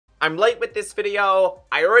I'm late with this video,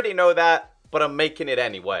 I already know that, but I'm making it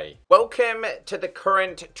anyway. Welcome to the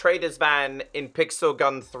current trader's van in Pixel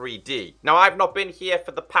Gun 3D. Now, I've not been here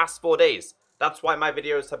for the past 4 days. That's why my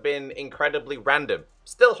videos have been incredibly random.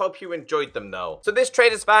 Still hope you enjoyed them though. So this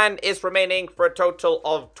trader's van is remaining for a total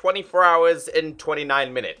of 24 hours and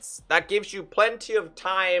 29 minutes. That gives you plenty of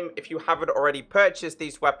time if you haven't already purchased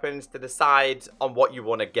these weapons to decide on what you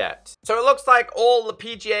want to get. So it looks like all the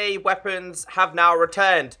PGA weapons have now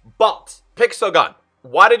returned, but Pixel Gun,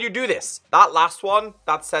 why did you do this? That last one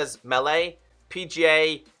that says melee,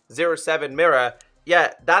 PGA-07 mirror,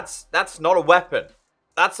 yeah, that's not a weapon.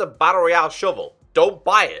 That's a battle royale shovel. Don't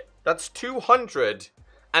buy it. That's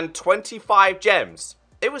 225 gems.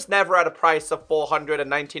 It was never at a price of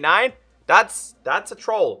 499. That's a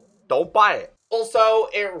troll. Don't buy it. Also,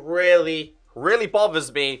 it really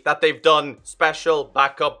bothers me that they've done special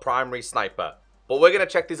backup primary sniper. But we're going to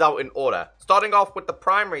check these out in order. Starting off with the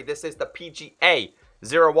primary, this is the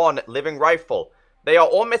PGA-01 living rifle. They are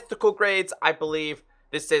all mythical grades, I believe.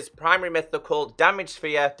 This is primary mythical, damage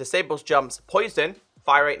sphere, disables jumps, poison,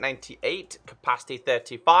 fire rate 98, capacity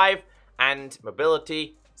 35, and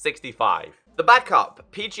mobility 65. The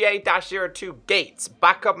backup, PGA-02 gates,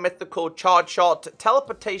 backup mythical charge shot,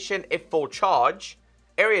 teleportation if full charge,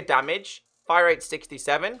 area damage, fire rate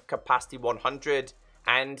 67, capacity 100,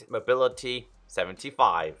 and mobility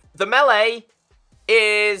 75. The melee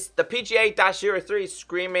is the PGA-03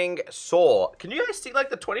 Screaming Saw. Can you guys see like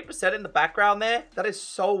the 20% in the background there? That is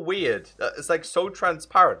so weird. It's like so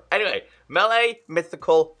transparent. Anyway, melee,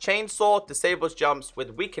 mythical, chainsaw, disables jumps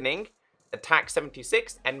with weakening, attack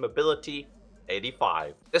 76, and mobility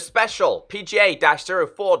 85. The special,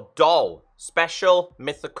 PGA-04 doll, special,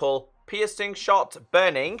 mythical, piercing shot,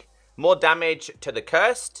 burning, more damage to the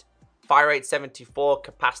cursed, fire rate 74,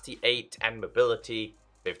 capacity 8, and mobility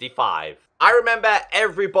 55. I remember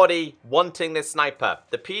everybody wanting this sniper.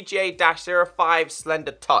 The PGA-05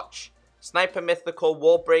 Slender Touch. Sniper mythical,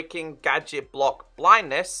 wall breaking, gadget block,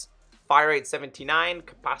 blindness. Fire rate 79,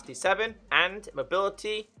 capacity 7, and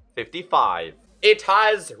mobility 55. It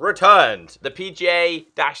has returned. The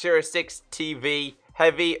PGA-06 TV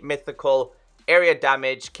heavy mythical, area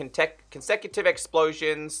damage, consecutive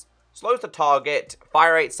explosions, slows the target,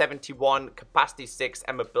 fire rate 71, capacity 6,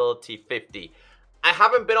 and mobility 50. I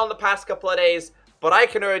haven't been on the past couple of days, but I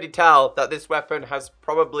can already tell that this weapon has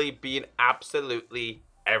probably been absolutely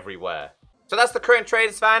everywhere. So that's the current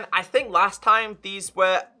trader's van. I think last time these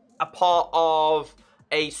were a part of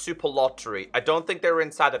a super lottery. I don't think they were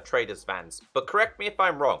inside the trader's vans, but correct me if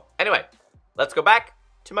I'm wrong. Anyway, let's go back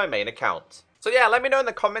to my main account. So yeah, let me know in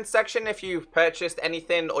the comments section if you've purchased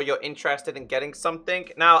anything or you're interested in getting something.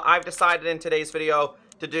 Now, I've decided in today's video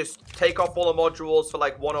to just take off all the modules for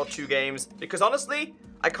like 1 or 2 games, because honestly,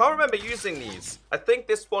 I can't remember using these. I think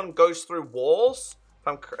this one goes through walls,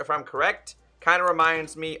 if I'm correct. Kind of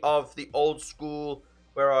reminds me of the old school,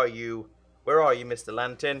 where are you, Mr.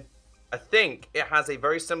 Lantern? I think it has a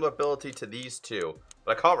very similar ability to these two,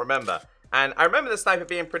 but I can't remember. And I remember the sniper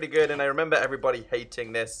being pretty good, and I remember everybody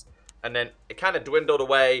hating this, and then it kind of dwindled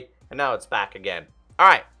away, and now it's back again.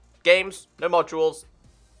 Alright, games, no modules,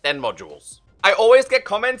 then modules. I always get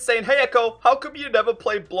comments saying, hey Echo, how come you never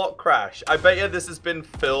play Block Crash? I bet you this has been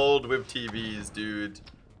filled with TVs, dude.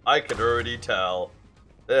 I can already tell.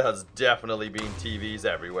 There has definitely been TVs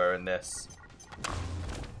everywhere in this.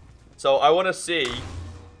 So I want to see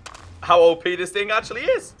how OP this thing actually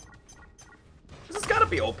is. This has got to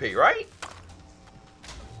be OP, right?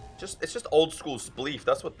 It's just old school spleef.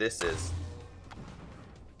 That's what this is.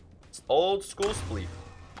 It's old school spleef.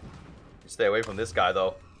 Stay away from this guy,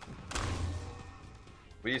 though.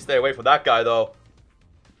 We need to stay away from that guy, though.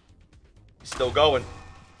 He's still going.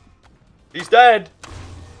 He's dead.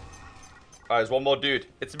 Alright, there's one more dude.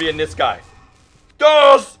 It's me and this guy.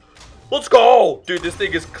 Yes! Let's go! Dude, this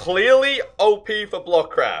thing is clearly OP for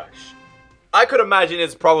Block Crash. I could imagine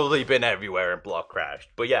it's probably been everywhere in Block Crash.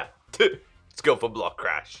 But yeah, let's go for Block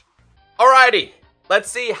Crash. Alrighty.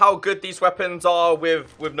 Let's see how good these weapons are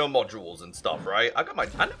with no modules and stuff, right? I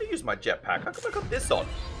never used my jetpack. How come I got this on?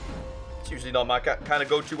 It's usually not my kind of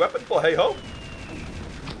go-to weapon, but hey ho.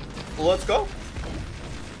 Well, let's go.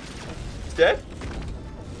 He's dead.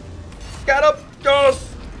 Get up,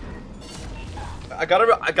 yes. I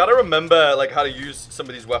gotta remember like how to use some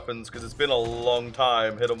of these weapons because it's been a long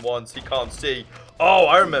time. Hit him once, he can't see. Oh,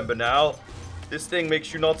 I remember now. This thing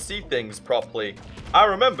makes you not see things properly. I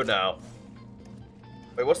remember now.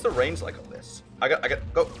 Wait, what's the range like on this? I got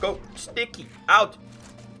go sticky out.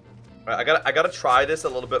 All right, I gotta try this a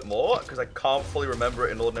little bit more because I can't fully remember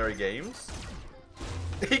it in ordinary games.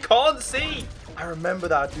 He can't see. I remember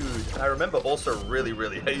that, dude. And I remember also really,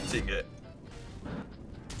 really hating it.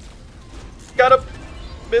 Got him.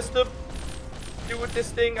 Missed him. Do with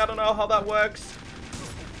this thing. I don't know how that works.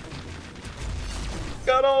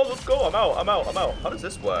 Got on. Let's go. I'm out. I'm out. I'm out. How does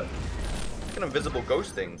this work? Like an invisible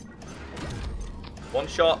ghost thing. One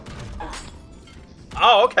shot.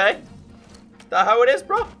 Oh, okay. Is that how it is,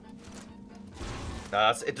 bro?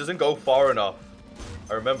 Nah, it doesn't go far enough.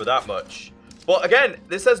 I remember that much. But again,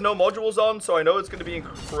 this has no modules on, so I know it's going to be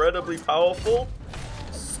incredibly powerful.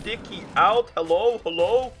 Sticky out. Hello,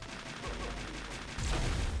 hello.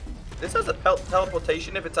 This has a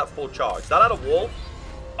teleportation if it's at full charge. Is that at a wall?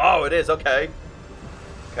 Oh, it is. Okay.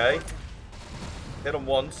 Okay. Hit him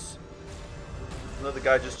once. Another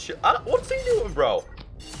guy just chill. What's he doing, bro?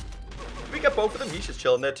 Did we get both of them? He's just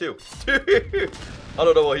chilling there too. I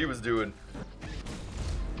don't know what he was doing.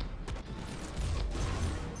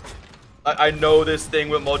 I know this thing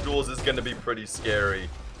with modules is going to be pretty scary.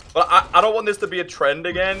 But I don't want this to be a trend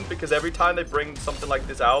again, because every time they bring something like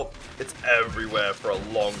this out, it's everywhere for a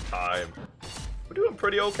long time. We're doing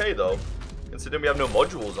pretty okay, though, considering we have no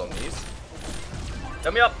modules on these.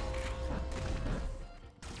 Get me up.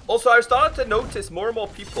 Also, I've started to notice more and more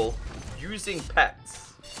people using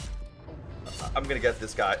pets. I'm going to get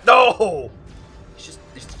this guy. No! He's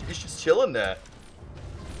just chilling there.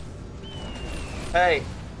 Hey.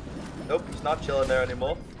 Nope, he's not chilling there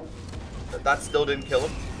anymore. That still didn't kill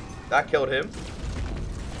him. That killed him.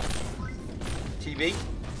 TV.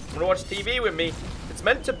 I'm gonna watch TV with me. It's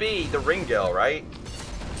meant to be the Ring Girl, right?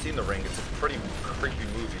 I've seen the Ring. It's a pretty creepy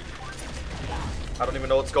movie. I don't even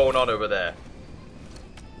know what's going on over there.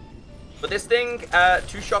 But this thing,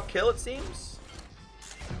 2-shot kill, it seems.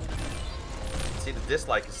 See, the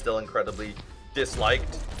dislike is still incredibly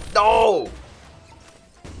disliked. No!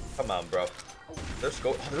 Come on, bro. There's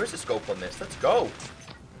scope. Oh, there is a scope on this. Let's go.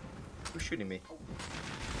 Who's shooting me?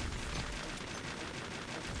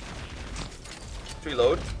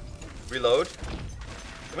 Reload. Reload.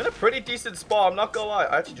 I'm in a pretty decent spot. I'm not gonna lie.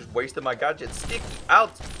 I actually just wasted my gadget. Sticky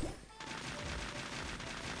out.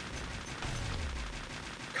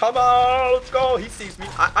 Come on. Let's go. He sees me.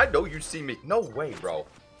 I know you see me. No way, bro.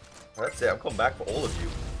 That's it. I'm coming back for all of you.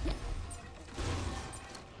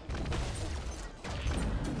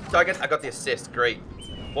 Target. I got the assist. Great.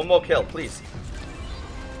 One more kill, please.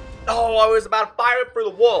 Oh, I was about to fire it through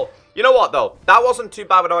the wall. You know what, though? That wasn't too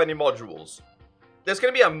bad without any modules. There's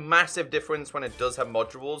going to be a massive difference when it does have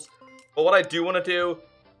modules. But what I do want to do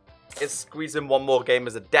is squeeze in one more game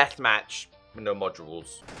as a death match with no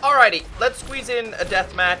modules. Alrighty, let's squeeze in a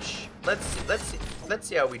death match. Let's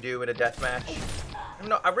see how we do in a death match.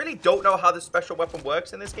 I really don't know how this special weapon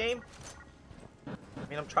works in this game. I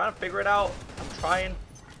mean, I'm trying to figure it out. I'm trying.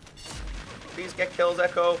 Please get kills,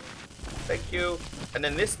 Echo. Thank you. And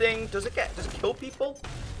then this thing, does it kill people?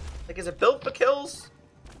 Like, is it built for kills?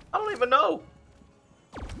 I don't even know.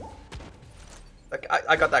 Like,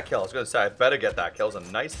 I got that kill. I was gonna say, I better get that kill. It was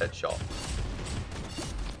a nice headshot.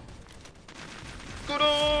 Good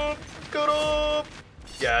up! Good up!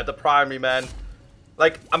 Yeah, the primary, man.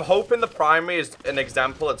 Like, I'm hoping the primary is an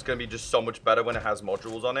example that's gonna be just so much better when it has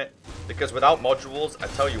modules on it. Because without modules, I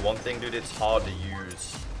tell you one thing, dude, it's hard to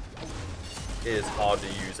use. It is hard to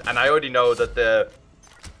use. And I already know that the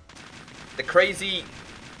crazy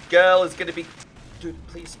girl is gonna be... Dude,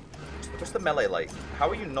 please. What's the melee like? How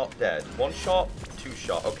are you not dead? 1 shot, 2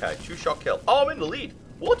 shot. Okay, 2-shot kill. Oh, I'm in the lead.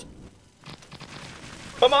 What?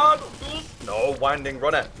 Come on. No, winding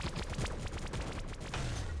runner.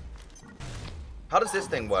 How does this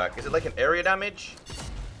thing work? Is it like an area damage?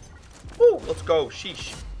 Woo, let's go.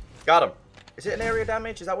 Sheesh. Got him. Is it an area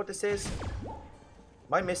damage? Is that what this is?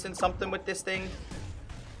 Am I missing something with this thing?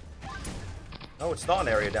 No, it's not an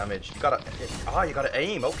area damage. You gotta... Ah, you gotta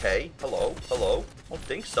aim. Okay. Hello. Hello. I don't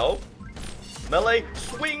think so. Melee.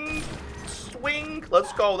 Swing. Swing.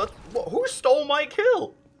 Let's go. Who stole my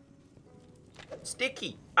kill?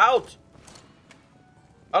 Sticky. Out.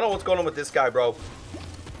 I don't know what's going on with this guy, bro.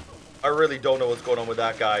 I really don't know what's going on with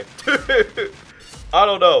that guy. I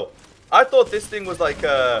don't know. I thought this thing was like,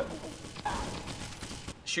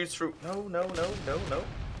 shoots through. No, no, no, no, no.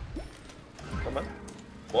 Come on.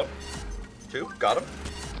 1, 2. Got him.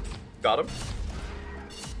 Got him.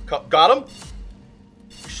 Got him.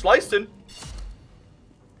 Sliced him.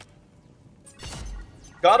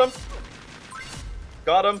 Got him.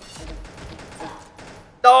 Got him.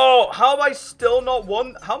 Oh, how am I still not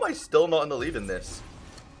won? How am I still not in the lead in this?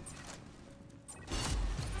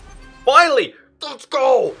 Finally! Let's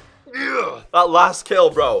go! Yeah! That last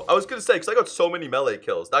kill, bro. I was gonna say, because I got so many melee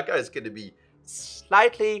kills, that guy's gonna be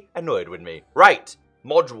slightly annoyed with me. Right.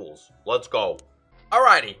 Modules. Let's go.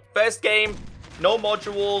 Alrighty, first game, no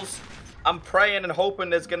modules. I'm praying and hoping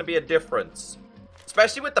there's going to be a difference.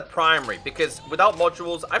 Especially with the primary, because without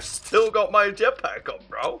modules, I've still got my jetpack up,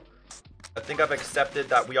 bro. I think I've accepted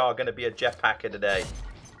that we are going to be a jetpacker today.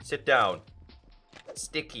 Sit down.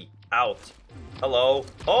 Sticky. Out. Hello.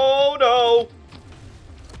 Oh, no.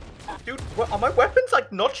 Dude, what, are my weapons,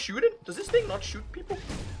 like, not shooting? Does this thing not shoot people?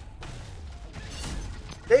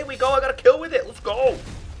 There we go. I got a kill with it. Let's go.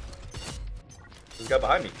 There's a guy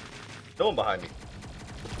behind me. No one behind me.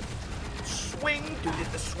 Swing. Dude,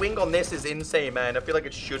 the swing on this is insane, man. I feel like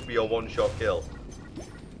it should be a one-shot kill.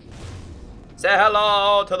 Say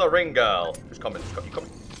hello to the ring girl. Who's coming? You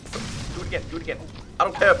coming? Do it again. Do it again. I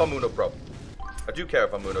don't care if I'm Uno, bro. I do care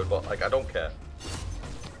if I'm Uno, but, like, I don't care.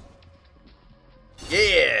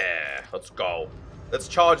 Yeah. Let's go. Let's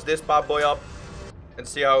charge this bad boy up and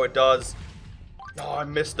see how it does. No, I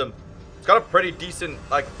missed him. It's got a pretty decent,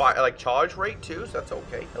 like, charge rate, too, so that's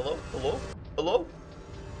okay. Hello? Hello? Hello?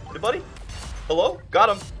 Anybody? Hello? Got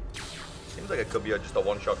him. Seems like it could be just a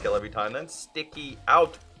one-shot kill every time then. Sticky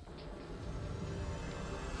out.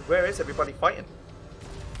 Where is everybody fighting?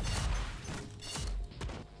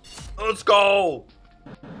 Let's go!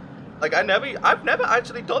 Like, I've never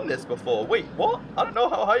actually done this before. Wait, what? I don't know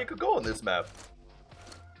how high you could go on this map.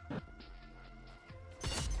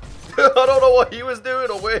 I don't know what he was doing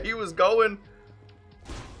or where he was going.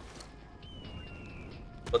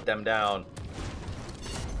 Put them down.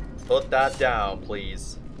 Put that down,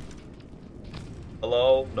 please.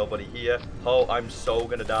 Hello? Nobody here. Oh, I'm so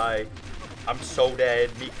gonna die. I'm so dead.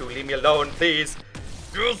 Miku, leave me alone, please.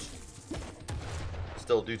 Yes.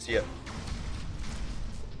 Still dudes here.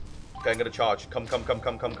 Okay, I'm gonna charge. Come.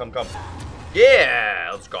 Yeah!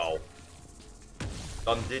 Let's go.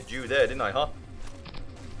 Done did you there, didn't I, huh?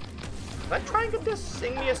 Can I try and get this?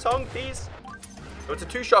 Sing me a song, please? So it's a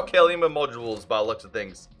two-shot kill in with modules by the looks of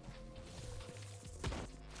things.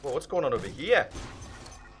 Whoa, what's going on over here?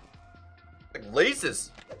 Like lasers.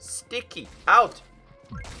 Sticky. Out.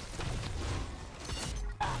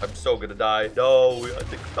 I'm so gonna die. No, I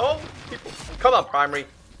think. No, people. Come on, primary.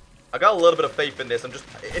 I got a little bit of faith in this.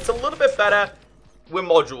 It's a little bit better with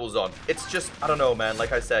modules on. It's just, I don't know, man.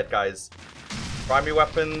 Like I said, guys, primary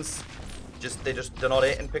weapons, they're not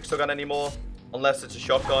it in pixel gun anymore, unless it's a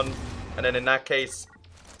shotgun. And then in that case,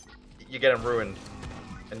 you're getting ruined,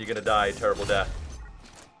 and you're gonna die a terrible death.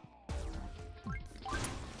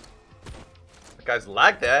 That guy's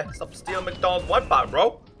lag there. Stop stealing McDonald's Wi-Fi,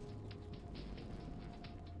 bro.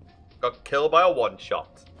 Got killed by a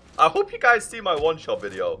one-shot. I hope you guys see my one-shot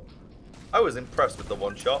video. I was impressed with the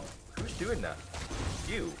one-shot. Who's doing that?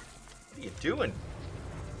 You. What are you doing?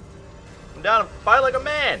 Come down and fight like a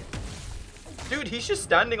man. Dude, he's just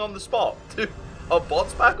standing on the spot. Dude, a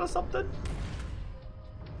bot's back or something?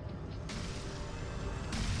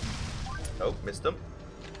 Nope, missed him.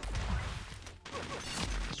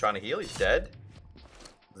 He's trying to heal. He's dead.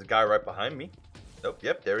 There's a guy right behind me. Nope,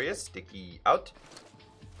 yep, there he is. Sticky out.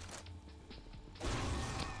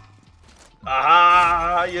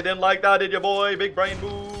 Aha! You didn't like that, did you, boy? Big brain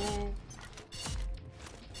move.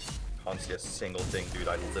 Can't see a single thing, dude.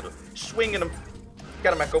 I literally swinging him.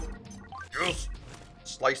 Get him, Echo. Yes.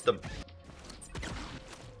 Sliced him.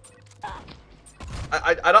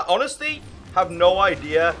 I honestly have no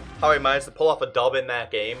idea how I managed to pull off a dub in that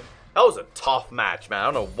game. That was a tough match, man. I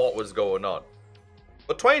don't know what was going on.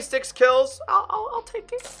 But 26 kills, I'll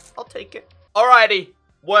take it. I'll take it. Alrighty,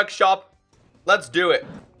 workshop. Let's do it.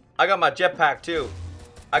 I got my jetpack too.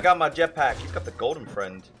 I got my jetpack. He's got the golden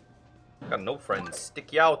friend. I got no friends.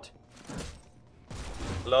 Sticky out.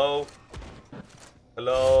 Hello.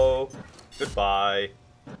 Hello. Goodbye.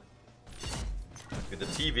 Dude, the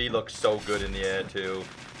TV looks so good in the air too.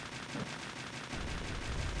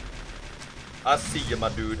 I see you, my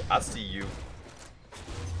dude. I see you.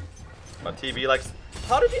 My TV likes.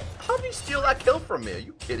 How did he steal that kill from me? Are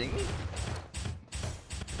you kidding me?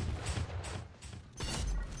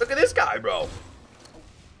 Look at this guy, bro.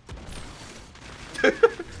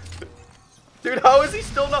 Dude, how is he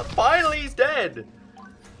still not? Finally, he's dead.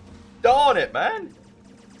 Darn it, man.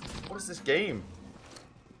 What is this game?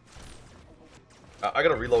 I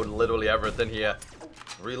gotta reload literally everything here.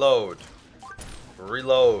 Reload.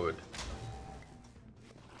 Reload.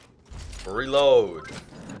 Reload.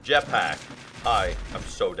 Jetpack. Hi, I'm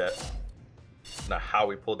so dead. Now how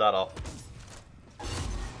we pulled that off.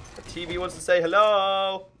 The TV wants to say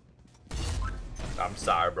hello. I'm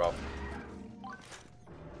sorry, bro.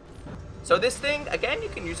 So this thing, again, you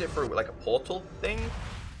can use it for like a portal thing.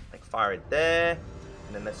 Like fire it there.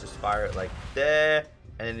 And then let's just fire it like there.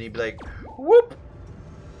 And then you'd be like, whoop.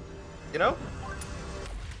 You know?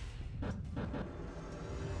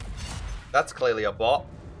 That's clearly a bot.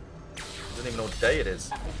 Doesn't even know what day it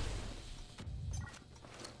is.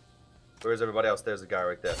 Where is everybody else? There's a guy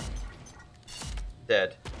right there.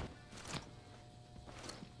 Dead.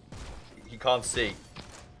 He can't see.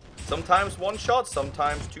 Sometimes one shot,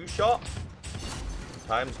 sometimes two shot.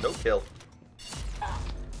 Sometimes no kill.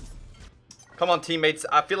 Come on, teammates.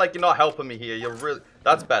 I feel like you're not helping me here. You're really...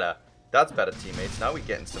 That's better. That's better, teammates. Now we're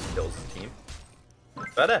getting some kills, team.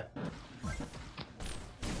 Better.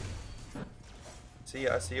 See,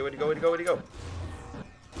 I see you. Where'd you go? Where'd you go? Where'd you go?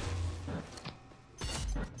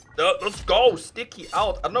 Let's go. Sticky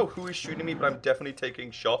out. I don't know who is shooting me, but I'm definitely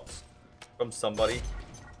taking shots from somebody.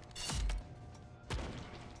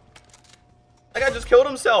 That guy just killed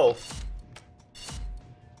himself.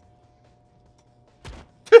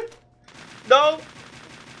 No.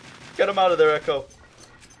 Get him out of there, Echo.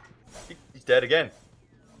 He's dead again.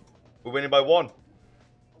 We're winning by 1.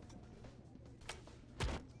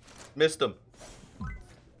 Missed him. To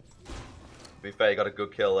be fair, he got a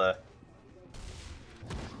good kill there.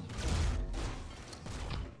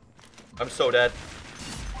 I'm so dead.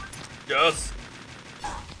 Yes.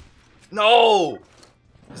 No.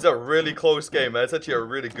 This is a really close game, man. It's actually a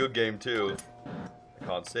really good game, too. I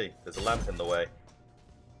can't see. There's a lamp in the way.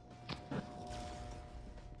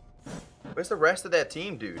 Where's the rest of their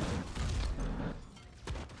team, dude?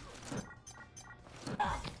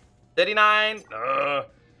 39. I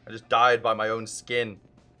just died by my own skin.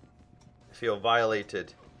 I feel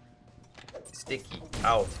violated. Sticky.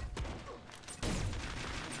 Out.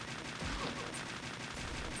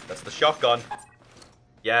 That's the shotgun.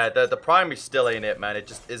 Yeah, the primary still ain't it, man. It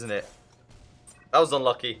just isn't it. That was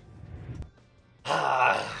unlucky.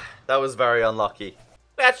 That was very unlucky.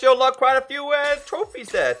 That's your luck. Quite a few trophies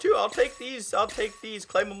there, too. I'll take these. I'll take these.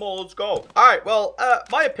 Claim them all. Let's go. All right, well,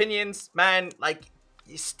 my opinions, man, like,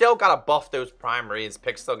 you still got to buff those primaries,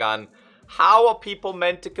 pixel gun. How are people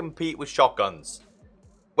meant to compete with shotguns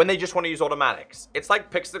when they just want to use automatics? It's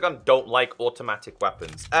like pixel gun don't like automatic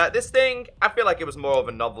weapons. This thing, I feel like it was more of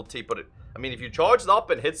a novelty, but I mean, if you charge it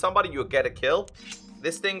up and hit somebody, you'll get a kill.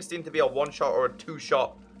 This thing seemed to be a 1-shot or a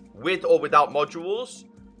 2-shot with or without modules.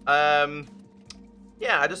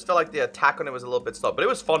 Yeah, I just felt like the attack on it was a little bit slow, but it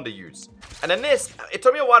was fun to use. And then this, it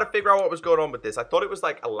took me a while to figure out what was going on with this. I thought it was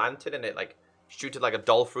like a lantern and it like shooted like a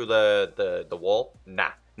doll through the wall. Nah,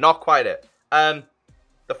 not quite it.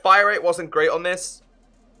 The fire rate wasn't great on this.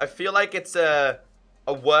 I feel like it's a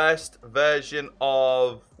worst version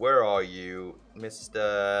of, where are you,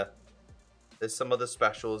 Mr. There's some other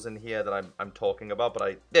specials in here that I'm talking about, but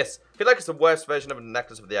I feel like it's the worst version of a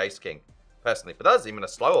Necklace of the Ice King, personally. But that's even a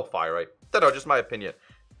slower fire rate. Don't know, just my opinion.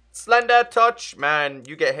 Slender Touch, man,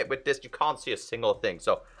 you get hit with this, you can't see a single thing.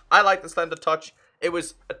 So I like the Slender Touch. It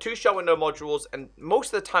was a 2-shot with no modules, and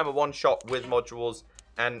most of the time a 1-shot with modules.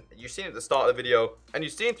 And you've seen it at the start of the video, and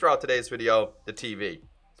you've seen throughout today's video, the TV.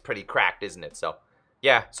 It's pretty cracked, isn't it? So,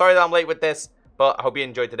 yeah, sorry that I'm late with this, but I hope you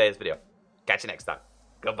enjoyed today's video. Catch you next time.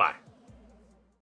 Goodbye.